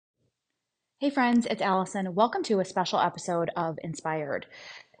Hey friends, it's Allison. Welcome to a special episode of Inspired.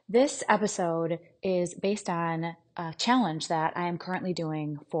 This episode is based on a challenge that I am currently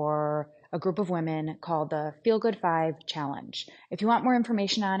doing for a group of women called the Feel Good 5 Challenge. If you want more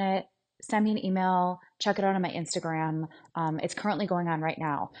information on it, send me an email, check it out on my Instagram. It's currently going on right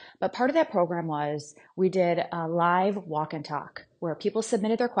now. But part of that program was we did a live walk and talk where people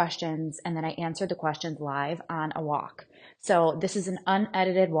submitted their questions and then I answered the questions live on a walk. So this is an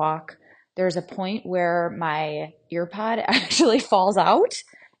unedited walk. There's a point where my ear pod actually falls out,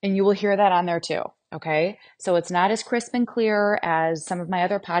 and you will hear that on there too. Okay. So it's not as crisp and clear as some of my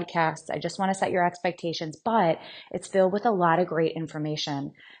other podcasts. I just want to set your expectations, but it's filled with a lot of great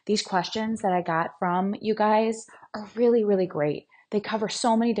information. These questions that I got from you guys are really, really great. They cover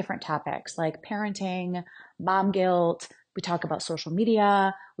so many different topics like parenting, mom guilt. We talk about social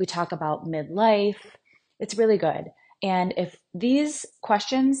media. We talk about midlife. It's really good. And if these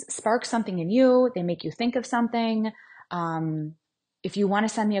questions spark something in you, they make you think of something, if you want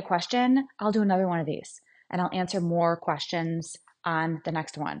to send me a question, I'll do another one of these and I'll answer more questions on the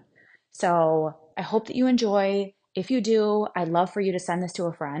next one. So I hope that you enjoy. If you do, I'd love for you to send this to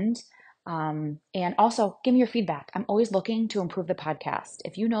a friend. And also give me your feedback. I'm always looking to improve the podcast.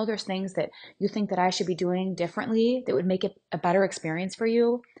 If you know there's things that you think that I should be doing differently that would make it a better experience for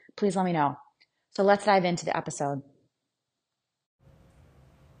you, please let me know. So let's dive into the episode.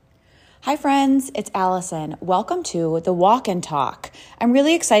 Hi friends, it's Allison. Welcome to the Walk and Talk. I'm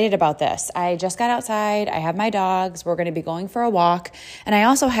really excited about this. I just got outside. I have my dogs. We're going to be going for a walk. And I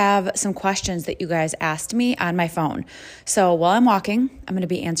also have some questions that you guys asked me on my phone. So while I'm walking, I'm going to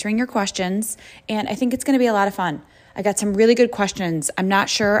be answering your questions. And I think it's going to be a lot of fun. I got some really good questions. I'm not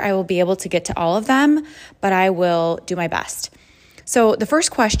sure I will be able to get to all of them, but I will do my best. So the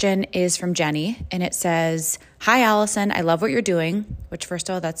first question is from Jenny, and it says, "Hi, Allison. I love what you're doing," which first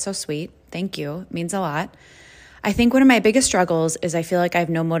of all, that's so sweet. Thank you. It means a lot. "I think one of my biggest struggles is I feel like I have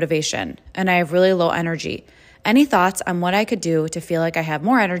no motivation and I have really low energy. Any thoughts on what I could do to feel like I have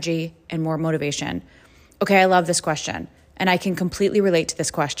more energy and more motivation?" Okay, I love this question, and I can completely relate to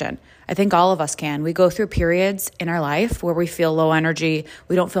this question. I think all of us can. We go through periods in our life where we feel low energy,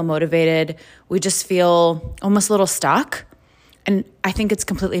 we don't feel motivated, we just feel almost a little stuck. And I think it's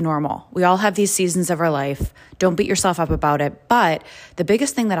completely normal. We all have these seasons of our life. Don't beat yourself up about it. But the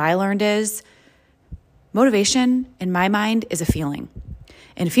biggest thing that I learned is motivation, in my mind, is a feeling.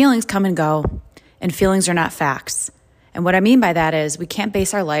 And feelings come and go, and feelings are not facts. And what I mean by that is we can't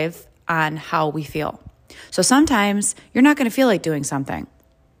base our life on how we feel. So sometimes you're not going to feel like doing something,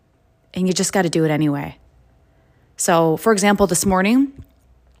 and you just got to do it anyway. So, for example, this morning,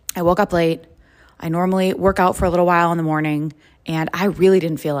 I woke up late. I normally work out for a little while in the morning, and I really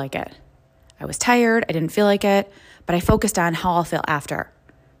didn't feel like it. I was tired, I didn't feel like it, but I focused on how I'll feel after.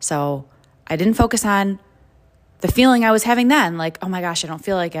 So I didn't focus on the feeling I was having then, like, oh my gosh, I don't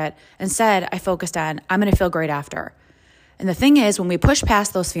feel like it. Instead, I focused on, I'm going to feel great after. And the thing is, when we push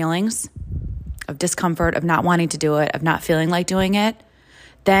past those feelings of discomfort, of not wanting to do it, of not feeling like doing it,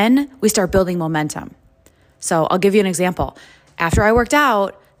 then we start building momentum. So I'll give you an example. After I worked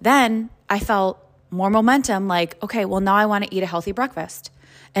out, then I felt more momentum, like, okay, well, now I want to eat a healthy breakfast.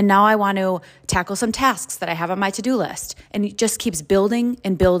 And now I want to tackle some tasks that I have on my to-do list. And it just keeps building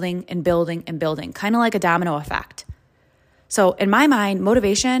and building and building and building, kind of like a domino effect. So in my mind,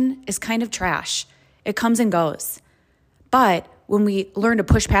 motivation is kind of trash. It comes and goes. But when we learn to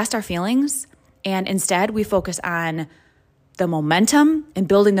push past our feelings and instead we focus on the momentum and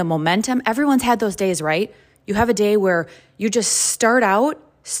building the momentum, everyone's had those days, right? You have a day where you just start out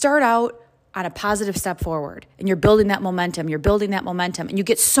on a positive step forward, and you're building that momentum, and you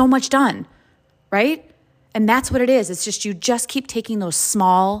get so much done, right? And that's what it is. It's just, you just keep taking those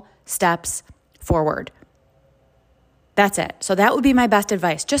small steps forward. That's it. So that would be my best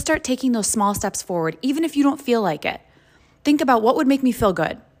advice. Just start taking those small steps forward, even if you don't feel like it. Think about what would make me feel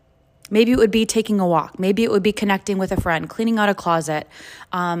good. Maybe it would be taking a walk. Maybe it would be connecting with a friend, cleaning out a closet,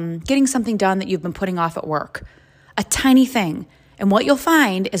 getting something done that you've been putting off at work. A tiny thing. And what you'll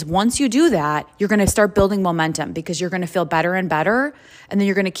find is once you do that, you're going to start building momentum because you're going to feel better and better. And then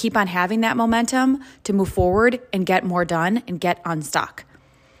you're going to keep on having that momentum to move forward and get more done and get unstuck.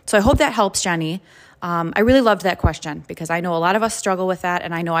 So I hope that helps, Jenny. I really loved that question because I know a lot of us struggle with that,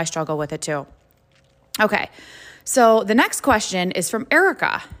 and I know I struggle with it too. Okay, so the next question is from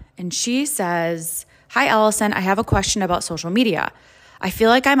Erica, and she says, "Hi, Allison. I have a question about social media. I feel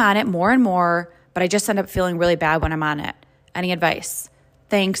like I'm on it more and more, but I just end up feeling really bad when I'm on it. Any advice?"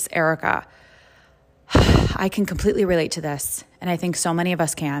 Thanks, Erica. I can completely relate to this, and I think so many of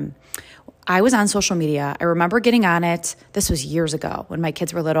us can. I was on social media. I remember getting on it. This was years ago when my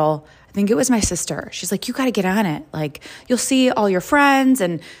kids were little. I think it was my sister. She's like, you got to get on it. Like, you'll see all your friends.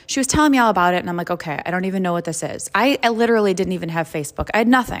 And she was telling me all about it. And I'm like, okay, I don't even know what this is. I literally didn't even have Facebook. I had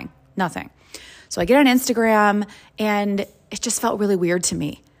nothing. So I get on Instagram, and it just felt really weird to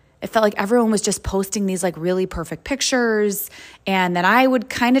me. It felt like everyone was just posting these like really perfect pictures. And then I would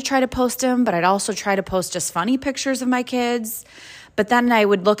kind of try to post them, but I'd also try to post just funny pictures of my kids. But then I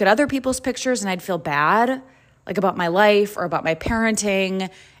would look at other people's pictures and I'd feel bad, like about my life or about my parenting.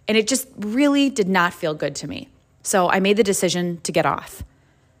 And it just really did not feel good to me. So I made the decision to get off.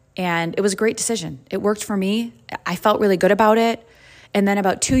 And it was a great decision. It worked for me. I felt really good about it. And then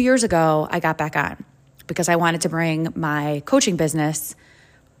about 2 years ago, I got back on because I wanted to bring my coaching business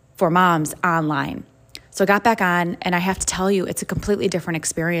for moms online. So I got back on, and I have to tell you, it's a completely different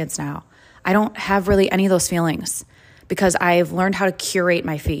experience now. I don't have really any of those feelings because I've learned how to curate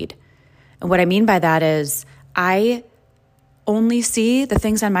my feed. And what I mean by that is I only see the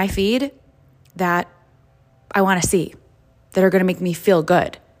things on my feed that I want to see, that are going to make me feel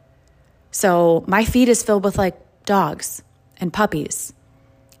good. So my feed is filled with like dogs and puppies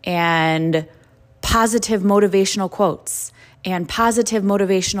and positive motivational quotes and positive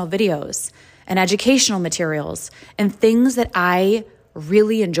motivational videos and educational materials and things that I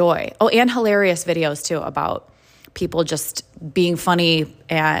really enjoy. Oh, and hilarious videos too about people just being funny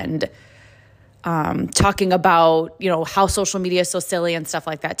and talking about, how social media is so silly and stuff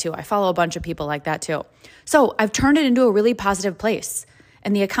like that too. I follow a bunch of people like that too. So I've turned it into a really positive place.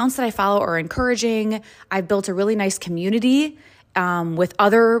 And the accounts that I follow are encouraging. I've built a really nice community with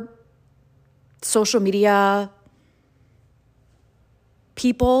other social media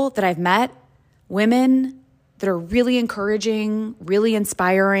people that I've met, women that are really encouraging, really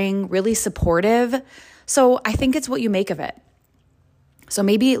inspiring, really supportive. So I think it's what you make of it. So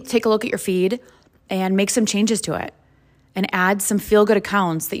maybe take a look at your feed and make some changes to it and add some feel-good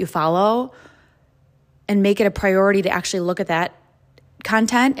accounts that you follow and make it a priority to actually look at that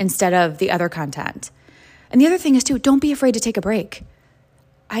content instead of the other content. And the other thing is too, don't be afraid to take a break.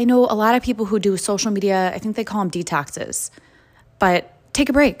 I know a lot of people who do social media, I think they call them detoxes, but take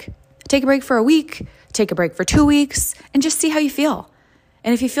a break. Take a break for a week, take a break for 2 weeks, and just see how you feel.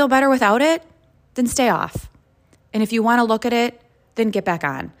 And if you feel better without it, then stay off. And if you want to look at it, then get back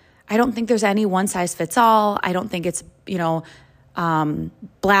on. I don't think there's any one size fits all. I don't think it's,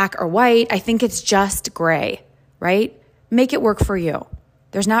 black or white. I think it's just gray, right? Make it work for you.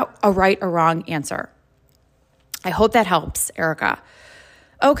 There's not a right or wrong answer. I hope that helps, Erica.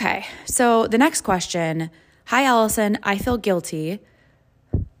 Okay, so the next question. Hi, Allison. I feel guilty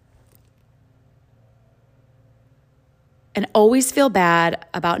and always feel bad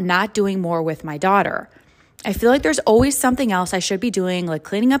about not doing more with my daughter. I feel like there's always something else I should be doing, like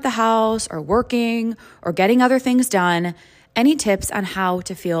cleaning up the house or working or getting other things done. Any tips on how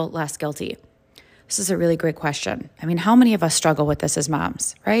to feel less guilty? This is a really great question. I mean, how many of us struggle with this as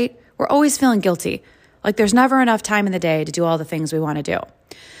moms, right? We're always feeling guilty. Like there's never enough time in the day to do all the things we want to do.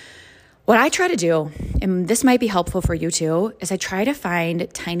 What I try to do, and this might be helpful for you too, is I try to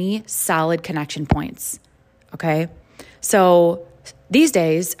find tiny, solid connection points, okay? So these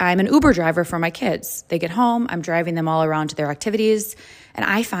days, I'm an Uber driver for my kids. They get home, I'm driving them all around to their activities, and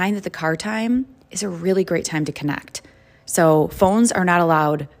I find that the car time is a really great time to connect. So phones are not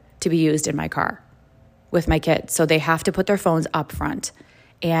allowed to be used in my car with my kids, so they have to put their phones up front.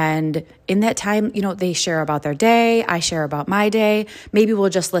 And in that time, they share about their day, I share about my day. Maybe we'll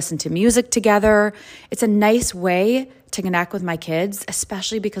just listen to music together. It's a nice way to connect with my kids,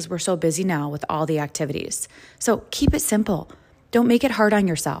 especially because we're so busy now with all the activities. So keep it simple. Don't make it hard on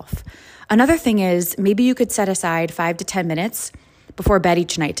yourself. Another thing is maybe you could set aside 5 to 10 minutes before bed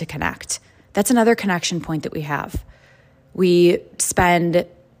each night to connect. That's another connection point that we have. We spend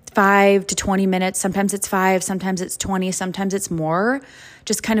 5 to 20 minutes. Sometimes it's 5, sometimes it's 20, sometimes it's more,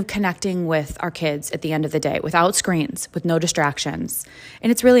 just kind of connecting with our kids at the end of the day without screens, with no distractions.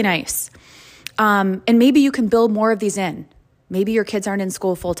 And it's really nice. And maybe you can build more of these in. Maybe your kids aren't in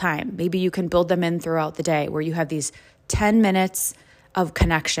school full time. Maybe you can build them in throughout the day where you have these 10 minutes of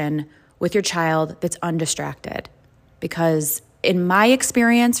connection with your child that's undistracted. Because in my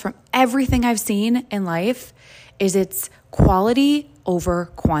experience, from everything I've seen in life, is it's quality over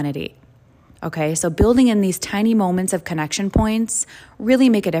quantity. Okay, so building in these tiny moments of connection points really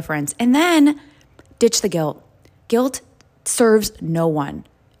make a difference. And then ditch the guilt. Guilt serves no one,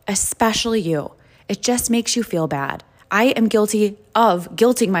 especially you. It just makes you feel bad. I am guilty of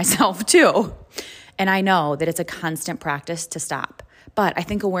guilting myself too. And I know that it's a constant practice to stop. But I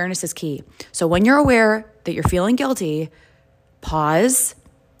think awareness is key. So when you're aware that you're feeling guilty, pause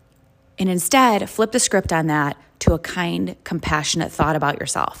and instead flip the script on that to a kind, compassionate thought about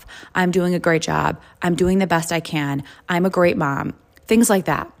yourself. I'm doing a great job. I'm doing the best I can. I'm a great mom. Things like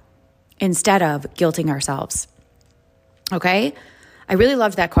that, instead of guilting ourselves. Okay? I really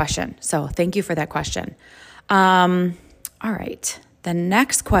loved that question. So thank you for that question. All right. The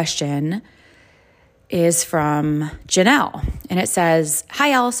next question is from Janelle, and it says,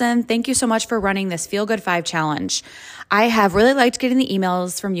 "Hi, Allison. Thank you so much for running this Feel Good 5 challenge. I have really liked getting the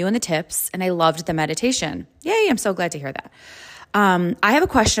emails from you and the tips, and I loved the meditation." Yay, I'm so glad to hear that. I have a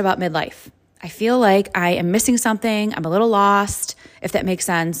question about midlife. I feel like I am missing something. I'm a little lost, if that makes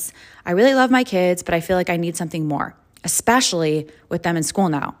sense. I really love my kids, but I feel like I need something more, especially with them in school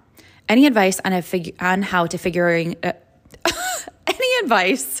now. Any advice on how to figuring any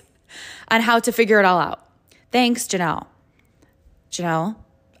advice on how to figure it all out? Thanks, Janelle. Janelle,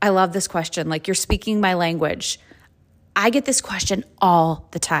 I love this question. Like, you're speaking my language. I get this question all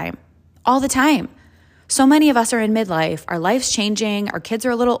the time. So many of us are in midlife. Our life's changing. Our kids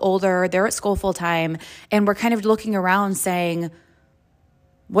are a little older. They're at school full time. And we're kind of looking around saying,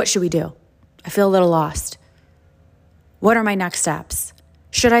 what should we do? I feel a little lost. What are my next steps?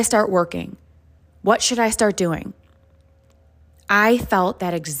 Should I start working? What should I start doing? I felt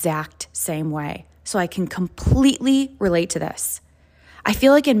that exact same way. So I can completely relate to this. I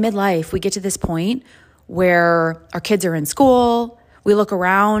feel like in midlife, we get to this point where our kids are in school, we look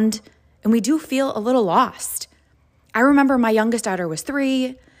around, and we do feel a little lost. I remember my youngest daughter was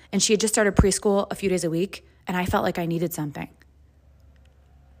 3, and she had just started preschool a few days a week, and I felt like I needed something.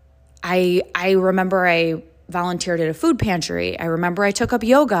 I remember I volunteered at a food pantry. I remember I took up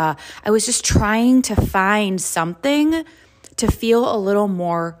yoga. I was just trying to find something to feel a little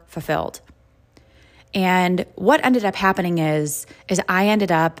more fulfilled. And what ended up happening is I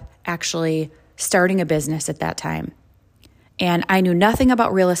ended up actually starting a business at that time. And I knew nothing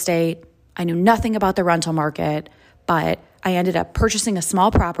about real estate. I knew nothing about the rental market, but I ended up purchasing a small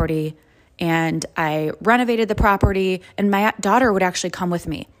property and I renovated the property, and my daughter would actually come with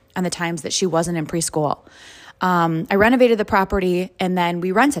me on the times that she wasn't in preschool. I renovated the property and then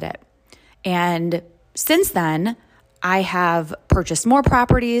we rented it. And since then, I have purchased more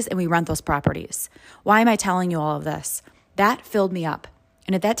properties and we rent those properties. Why am I telling you all of this? That filled me up.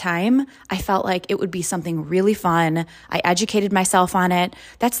 And at that time, I felt like it would be something really fun. I educated myself on it.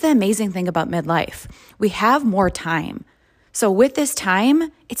 That's the amazing thing about midlife. We have more time. So with this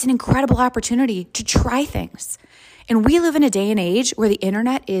time, it's an incredible opportunity to try things. And we live in a day and age where the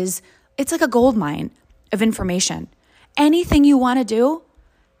internet it's like a gold mine of information. Anything you want to do,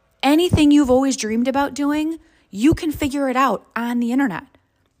 anything you've always dreamed about doing, you can figure it out on the internet.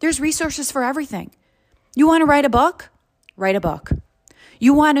 There's resources for everything. You want to write a book? Write a book.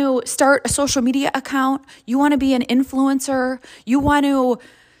 You want to start a social media account? You want to be an influencer? You want to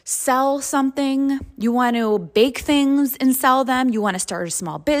sell something? You want to bake things and sell them? You want to start a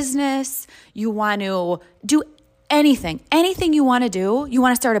small business? You want to do anything you want to do? You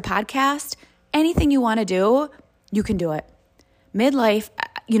want to start a podcast? Anything you want to do, you can do it. Midlife,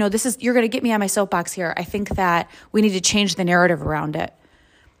 you're going to get me on my soapbox here. I think that we need to change the narrative around it.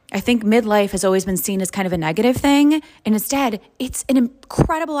 I think midlife has always been seen as kind of a negative thing, and instead, it's an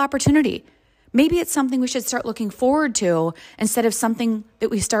incredible opportunity. Maybe it's something we should start looking forward to instead of something that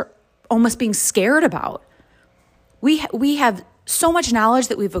we start almost being scared about. We have so much knowledge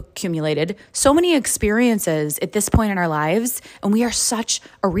that we've accumulated, so many experiences at this point in our lives, and we are such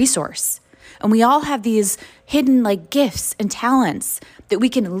a resource. And we all have these hidden gifts and talents that we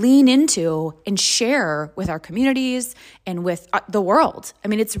can lean into and share with our communities and with the world. I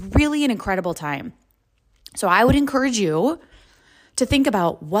mean, it's really an incredible time. So I would encourage you to think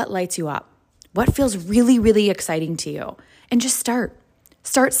about what lights you up, what feels really, really exciting to you, and just start.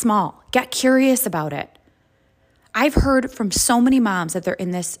 Start small. Get curious about it. I've heard from so many moms that they're in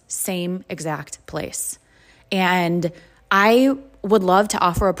this same exact place. And I would love to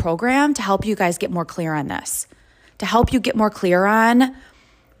offer a program to help you guys get more clear on this, to help you get more clear on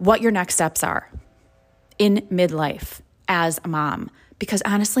what your next steps are in midlife as a mom. Because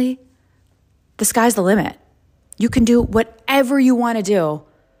honestly, the sky's the limit. You can do whatever you want to do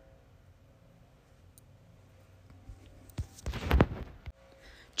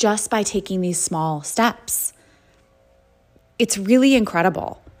just by taking these small steps. It's really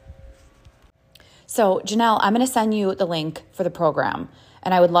incredible. So Janelle, I'm going to send you the link for the program,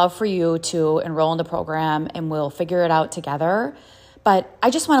 and I would love for you to enroll in the program and we'll figure it out together. But I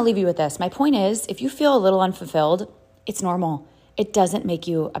just want to leave you with this. My point is, if you feel a little unfulfilled, it's normal. It doesn't make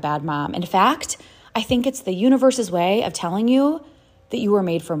you a bad mom. In fact, I think it's the universe's way of telling you that you were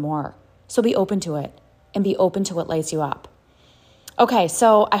made for more. So be open to it and be open to what lights you up. Okay,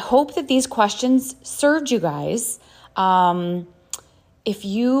 so I hope that these questions served you guys. If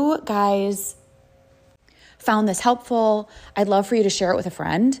you guys found this helpful, I'd love for you to share it with a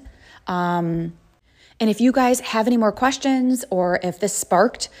friend. And if you guys have any more questions, or if this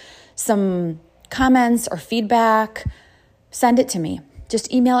sparked some comments or feedback, send it to me.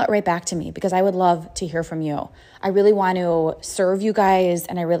 Just email it right back to me, because I would love to hear from you. I really want to serve you guys,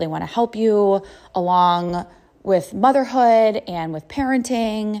 and I really want to help you along with motherhood and with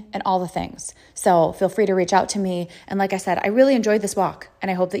parenting and all the things. So feel free to reach out to me. And like I said, I really enjoyed this walk, and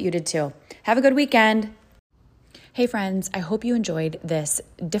I hope that you did too. Have a good weekend. Hey friends, I hope you enjoyed this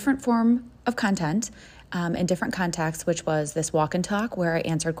different form of content in different contexts, which was this walk and talk where I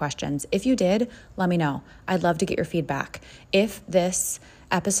answered questions. If you did, let me know. I'd love to get your feedback. If this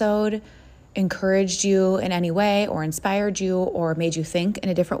episode encouraged you in any way, or inspired you, or made you think in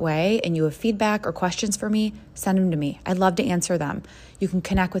a different way, and you have feedback or questions for me, send them to me. I'd love to answer them. You can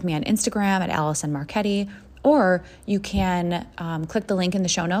connect with me on Instagram at Allison Marchetti, or you can click the link in the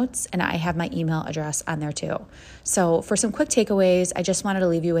show notes, and I have my email address on there too. So for some quick takeaways, I just wanted to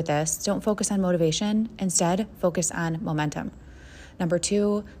leave you with this. Don't focus on motivation. Instead, focus on momentum. Number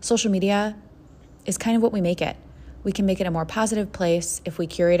 2, social media is kind of what we make it. We can make it a more positive place if we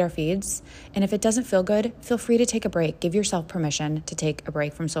curate our feeds. And if it doesn't feel good, feel free to take a break. Give yourself permission to take a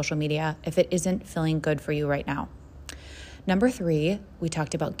break from social media if it isn't feeling good for you right now. Number 3, we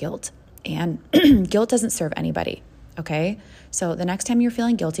talked about guilt. And guilt doesn't serve anybody, okay? So the next time you're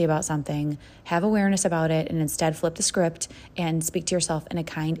feeling guilty about something, have awareness about it, and instead flip the script and speak to yourself in a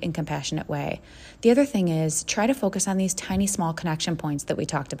kind and compassionate way. The other thing is, try to focus on these tiny, small connection points that we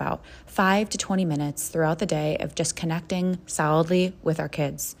talked about. 5 to 20 minutes throughout the day of just connecting solidly with our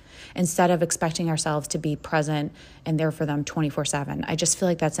kids, instead of expecting ourselves to be present and there for them 24/7. I just feel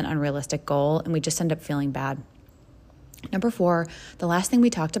like that's an unrealistic goal, and we just end up feeling bad. Number 4, the last thing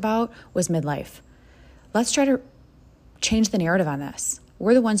we talked about was midlife. Let's try to change the narrative on this.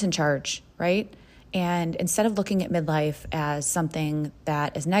 We're the ones in charge, right? And instead of looking at midlife as something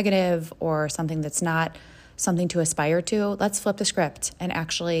that is negative or something that's not something to aspire to, let's flip the script and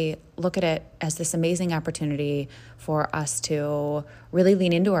actually look at it as this amazing opportunity for us to really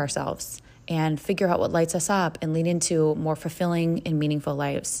lean into ourselves and figure out what lights us up and lean into more fulfilling and meaningful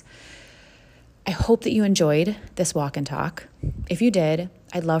lives. I hope that you enjoyed this walk and talk. If you did,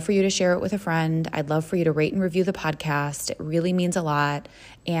 I'd love for you to share it with a friend. I'd love for you to rate and review the podcast. It really means a lot.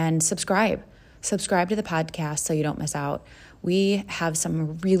 And subscribe. Subscribe to the podcast so you don't miss out. We have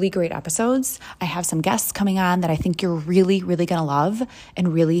some really great episodes. I have some guests coming on that I think you're really, really going to love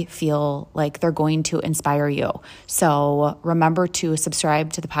and really feel like they're going to inspire you. So remember to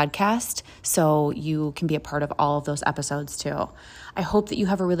subscribe to the podcast so you can be a part of all of those episodes too. I hope that you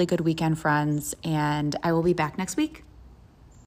have a really good weekend, friends, and I will be back next week.